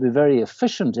people to be very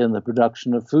efficient in the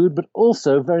production of food, but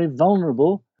also very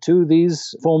vulnerable to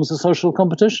these forms of social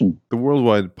competition. The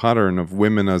worldwide pattern of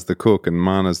women as the cook and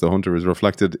man as the hunter is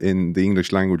reflected in the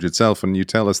English language itself. And you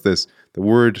tell us this, the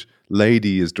word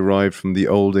lady is derived from the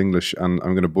Old English, and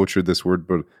I'm going to butcher this word,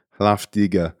 but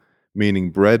hlafdiga,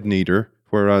 meaning bread kneader,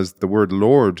 whereas the word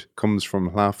lord comes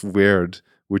from hlafweard,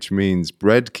 which means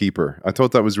bread keeper. I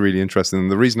thought that was really interesting.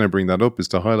 And the reason I bring that up is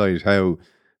to highlight how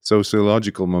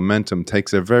sociological momentum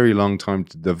takes a very long time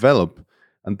to develop,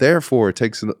 and therefore it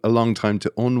takes a long time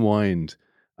to unwind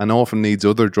and often needs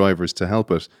other drivers to help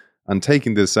it. And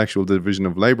taking the sexual division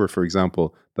of labor, for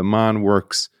example, the man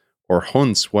works or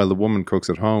hunts while the woman cooks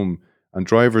at home. And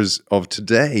drivers of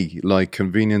today, like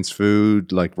convenience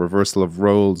food, like reversal of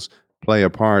roles, play a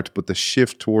part. But the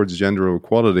shift towards gender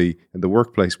equality in the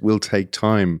workplace will take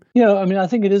time. Yeah, I mean, I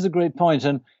think it is a great point.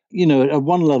 And, at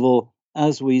one level,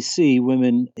 as we see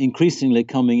women increasingly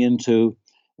coming into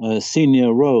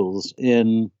senior roles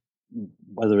in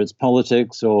whether it's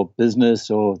politics or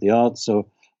business or the arts or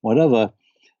whatever,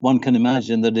 one can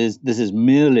imagine that this is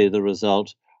merely the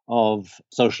result of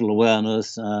social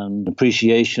awareness and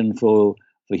appreciation for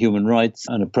human rights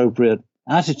and appropriate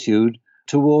attitude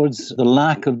towards the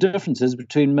lack of differences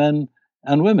between men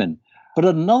and women. But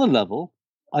at another level,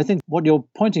 I think what you're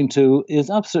pointing to is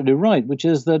absolutely right, which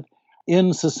is that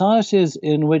in societies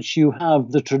in which you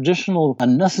have the traditional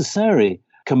and necessary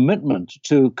commitment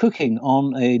to cooking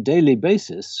on a daily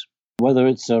basis, whether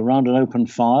it's around an open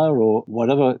fire or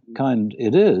whatever kind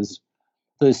it is,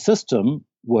 the system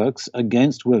works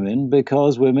against women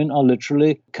because women are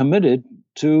literally committed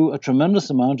to a tremendous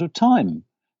amount of time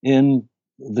in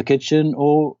the kitchen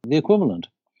or the equivalent.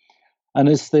 And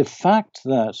it's the fact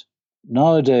that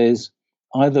nowadays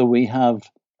either we have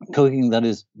cooking that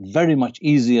is very much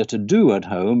easier to do at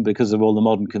home because of all the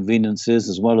modern conveniences,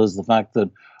 as well as the fact that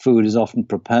food is often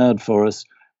prepared for us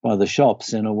by the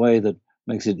shops in a way that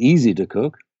makes it easy to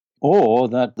cook, or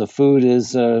that the food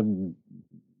is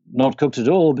not cooked at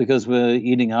all because we're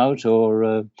eating out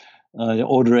or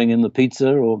ordering in the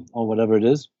pizza or whatever it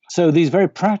is. So these very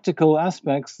practical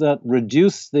aspects that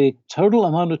reduce the total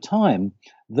amount of time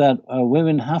that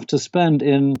women have to spend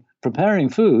in preparing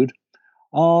food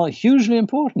are hugely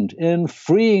important in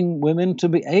freeing women to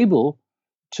be able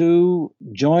to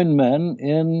join men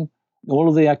in all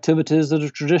of the activities that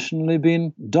have traditionally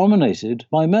been dominated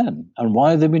by men. And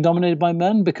why have they been dominated by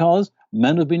men? Because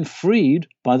men have been freed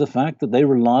by the fact that they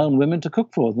rely on women to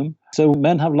cook for them. So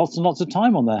men have lots and lots of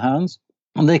time on their hands,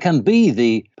 and they can be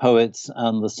the poets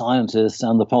and the scientists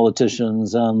and the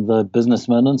politicians and the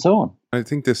businessmen and so on. I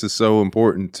think this is so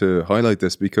important to highlight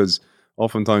this because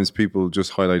oftentimes people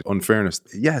just highlight unfairness.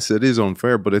 Yes, it is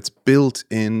unfair, but it's built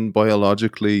in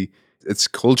biologically. It's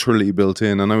culturally built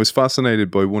in. And I was fascinated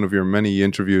by one of your many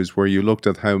interviews where you looked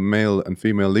at how male and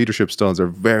female leadership styles are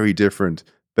very different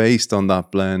based on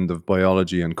that blend of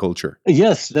biology and culture.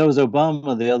 Yes, there was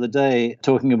Obama the other day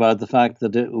talking about the fact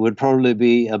that it would probably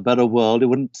be a better world.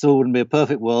 It still wouldn't be a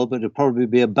perfect world, but it would probably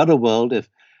be a better world if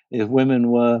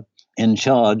women were in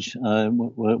charge,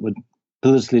 were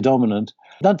politically dominant.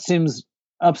 That seems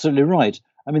absolutely right.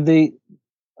 I mean,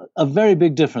 a very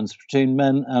big difference between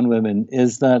men and women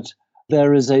is that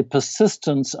there is a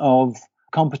persistence of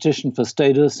competition for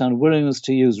status and willingness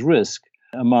to use risk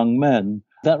among men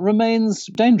that remains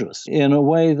dangerous in a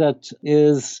way that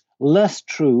is less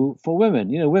true for women.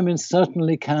 Women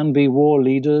certainly can be war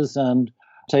leaders and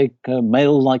take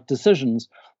male-like decisions,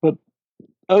 but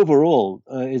overall,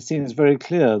 it seems very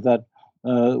clear that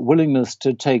willingness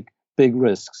to take big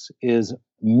risks is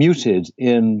muted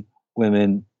in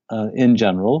women in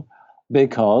general,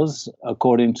 because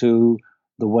according to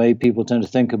the way people tend to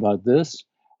think about this,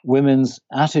 women's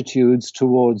attitudes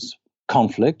towards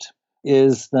conflict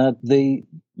is that the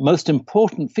most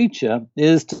important feature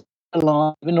is to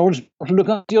alive in order to look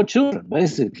after your children,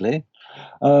 basically.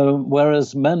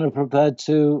 Whereas men are prepared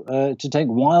to take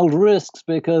wild risks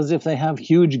because if they have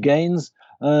huge gains,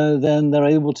 then they're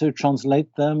able to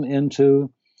translate them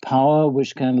into power,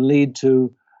 which can lead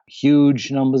to huge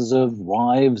numbers of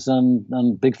wives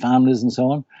and big families and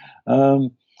so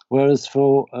on. whereas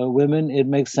for women, it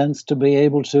makes sense to be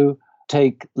able to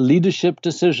take leadership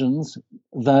decisions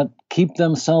that keep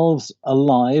themselves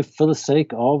alive for the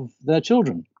sake of their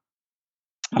children.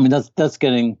 I mean, that's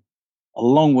getting a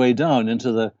long way down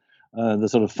into the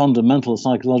sort of fundamental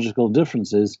psychological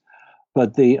differences,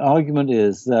 but the argument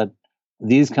is that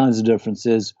these kinds of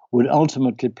differences would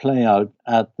ultimately play out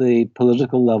at the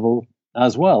political level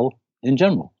as well in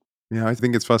general. Yeah, I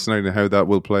think it's fascinating how that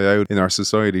will play out in our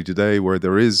society today, where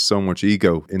there is so much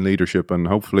ego in leadership, and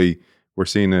hopefully we're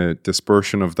seeing a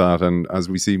dispersion of that. And as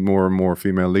we see more and more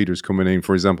female leaders coming in,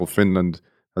 for example, Finland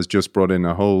has just brought in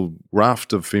a whole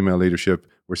raft of female leadership.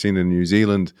 We're seeing it in New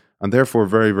Zealand, and therefore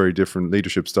very, very different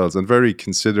leadership styles and very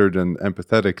considered and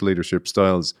empathetic leadership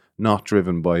styles, not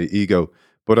driven by ego.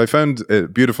 But I found a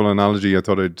beautiful analogy I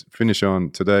thought I'd finish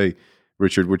on today,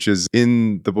 Richard, which is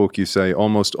in the book you say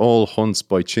almost all hunts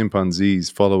by chimpanzees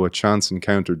follow a chance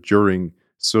encounter during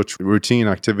such routine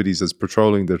activities as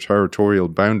patrolling their territorial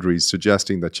boundaries,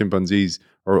 suggesting that chimpanzees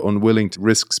are unwilling to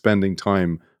risk spending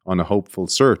time on a hopeful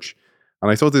search.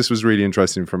 And I thought this was really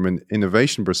interesting from an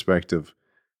innovation perspective.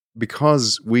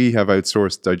 Because we have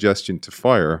outsourced digestion to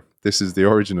fire, this is the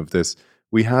origin of this,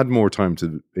 we had more time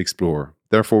to explore.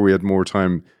 Therefore, we had more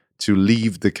time to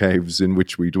leave the caves in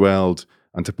which we dwelled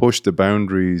and to push the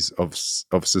boundaries of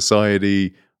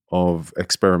society, of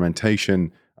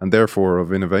experimentation, and therefore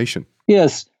of innovation.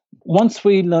 Yes, once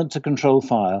we learned to control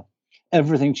fire,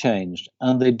 everything changed.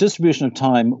 And the distribution of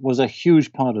time was a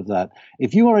huge part of that.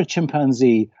 If you are a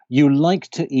chimpanzee, you like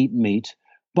to eat meat,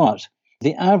 but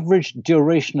the average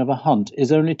duration of a hunt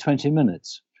is only 20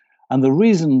 minutes. And the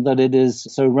reason that it is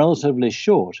so relatively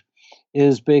short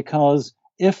is because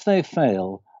if they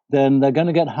fail, then they're going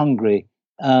to get hungry.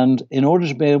 And in order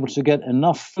to be able to get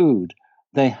enough food,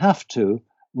 they have to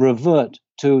revert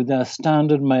to their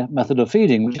standard method of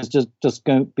feeding, which is just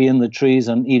going to be in the trees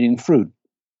and eating fruit.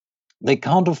 They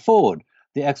can't afford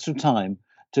the extra time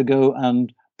to go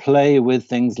and play with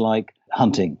things like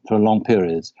hunting for long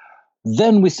periods.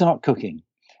 Then we start cooking.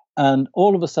 And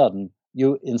all of a sudden,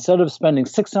 you, instead of spending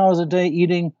 6 hours a day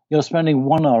eating, you're spending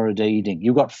 1 hour a day eating.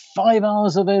 You've got 5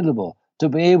 hours available to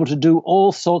be able to do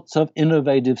all sorts of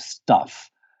innovative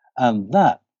stuff. And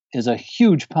that is a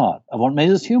huge part of what made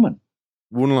us human.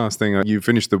 One last thing, you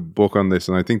finished the book on this,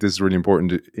 and I think this is really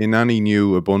important. In any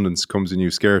new abundance comes a new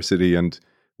scarcity, and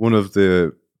one of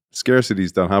the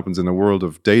scarcities that happens in the world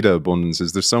of data abundance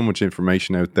is there's so much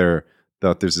information out there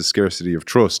that there's a scarcity of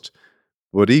trust.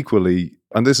 But equally,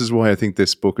 and this is why I think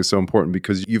this book is so important,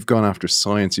 because you've gone after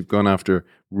science, you've gone after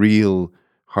real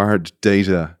hard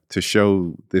data to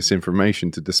show this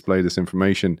information, to display this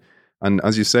information. And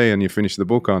as you say, and you finish the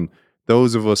book on,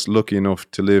 those of us lucky enough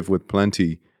to live with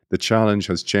plenty, the challenge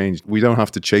has changed. We don't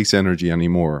have to chase energy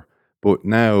anymore. But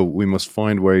now we must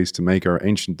find ways to make our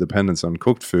ancient dependence on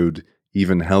cooked food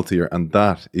even healthier. And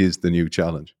that is the new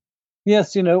challenge.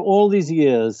 Yes, all these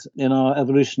years in our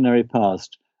evolutionary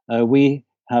past, we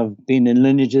have been in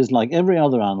lineages like every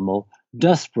other animal,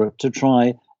 desperate to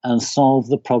try and solve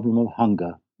the problem of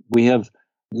hunger. We have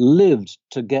lived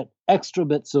to get extra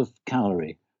bits of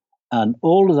calorie. And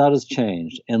all of that has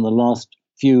changed in the last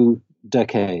few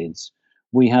decades.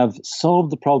 We have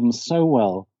solved the problem so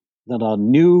well that our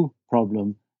new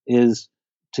problem is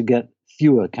to get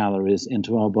fewer calories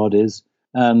into our bodies.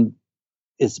 And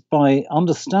it's by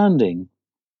understanding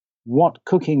what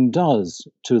cooking does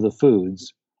to the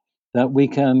foods that we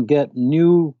can get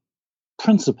new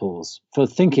principles for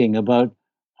thinking about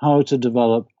how to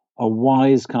develop a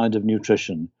wise kind of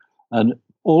nutrition. And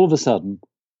all of a sudden,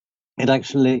 it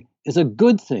actually is a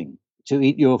good thing to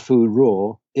eat your food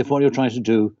raw if what you're trying to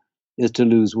do is to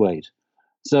lose weight.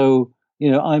 So,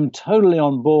 I'm totally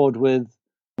on board with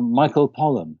Michael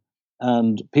Pollan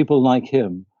and people like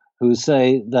him who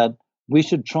say that we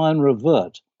should try and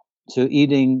revert to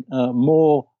eating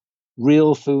more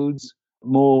real foods,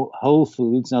 more whole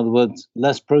foods, in other words,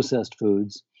 less processed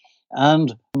foods,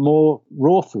 and more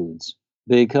raw foods.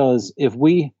 Because if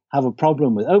we have a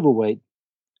problem with overweight,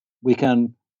 we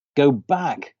can go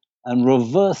back and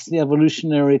reverse the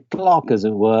evolutionary clock, as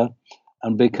it were,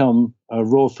 and become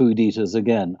raw food eaters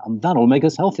again. And that'll make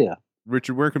us healthier.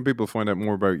 Richard, where can people find out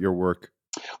more about your work?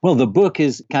 Well, the book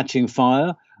is Catching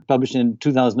Fire, published in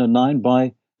 2009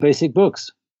 by Basic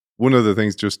Books. One of the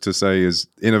things just to say is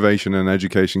innovation and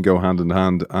education go hand in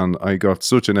hand. And I got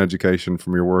such an education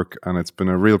from your work, and it's been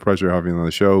a real pleasure having you on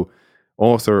the show.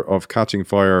 Author of Catching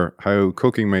Fire, How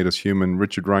Cooking Made Us Human,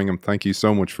 Richard Wrangham, thank you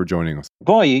so much for joining us.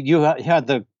 Boy, you had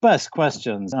the best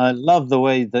questions. I love the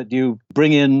way that you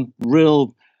bring in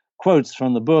real quotes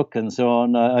from the book and so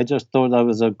on. I just thought that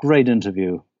was a great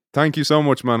interview. Thank you so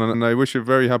much, man. And I wish you a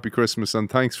very happy Christmas. And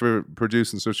thanks for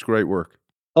producing such great work.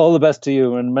 All the best to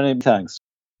you and many thanks.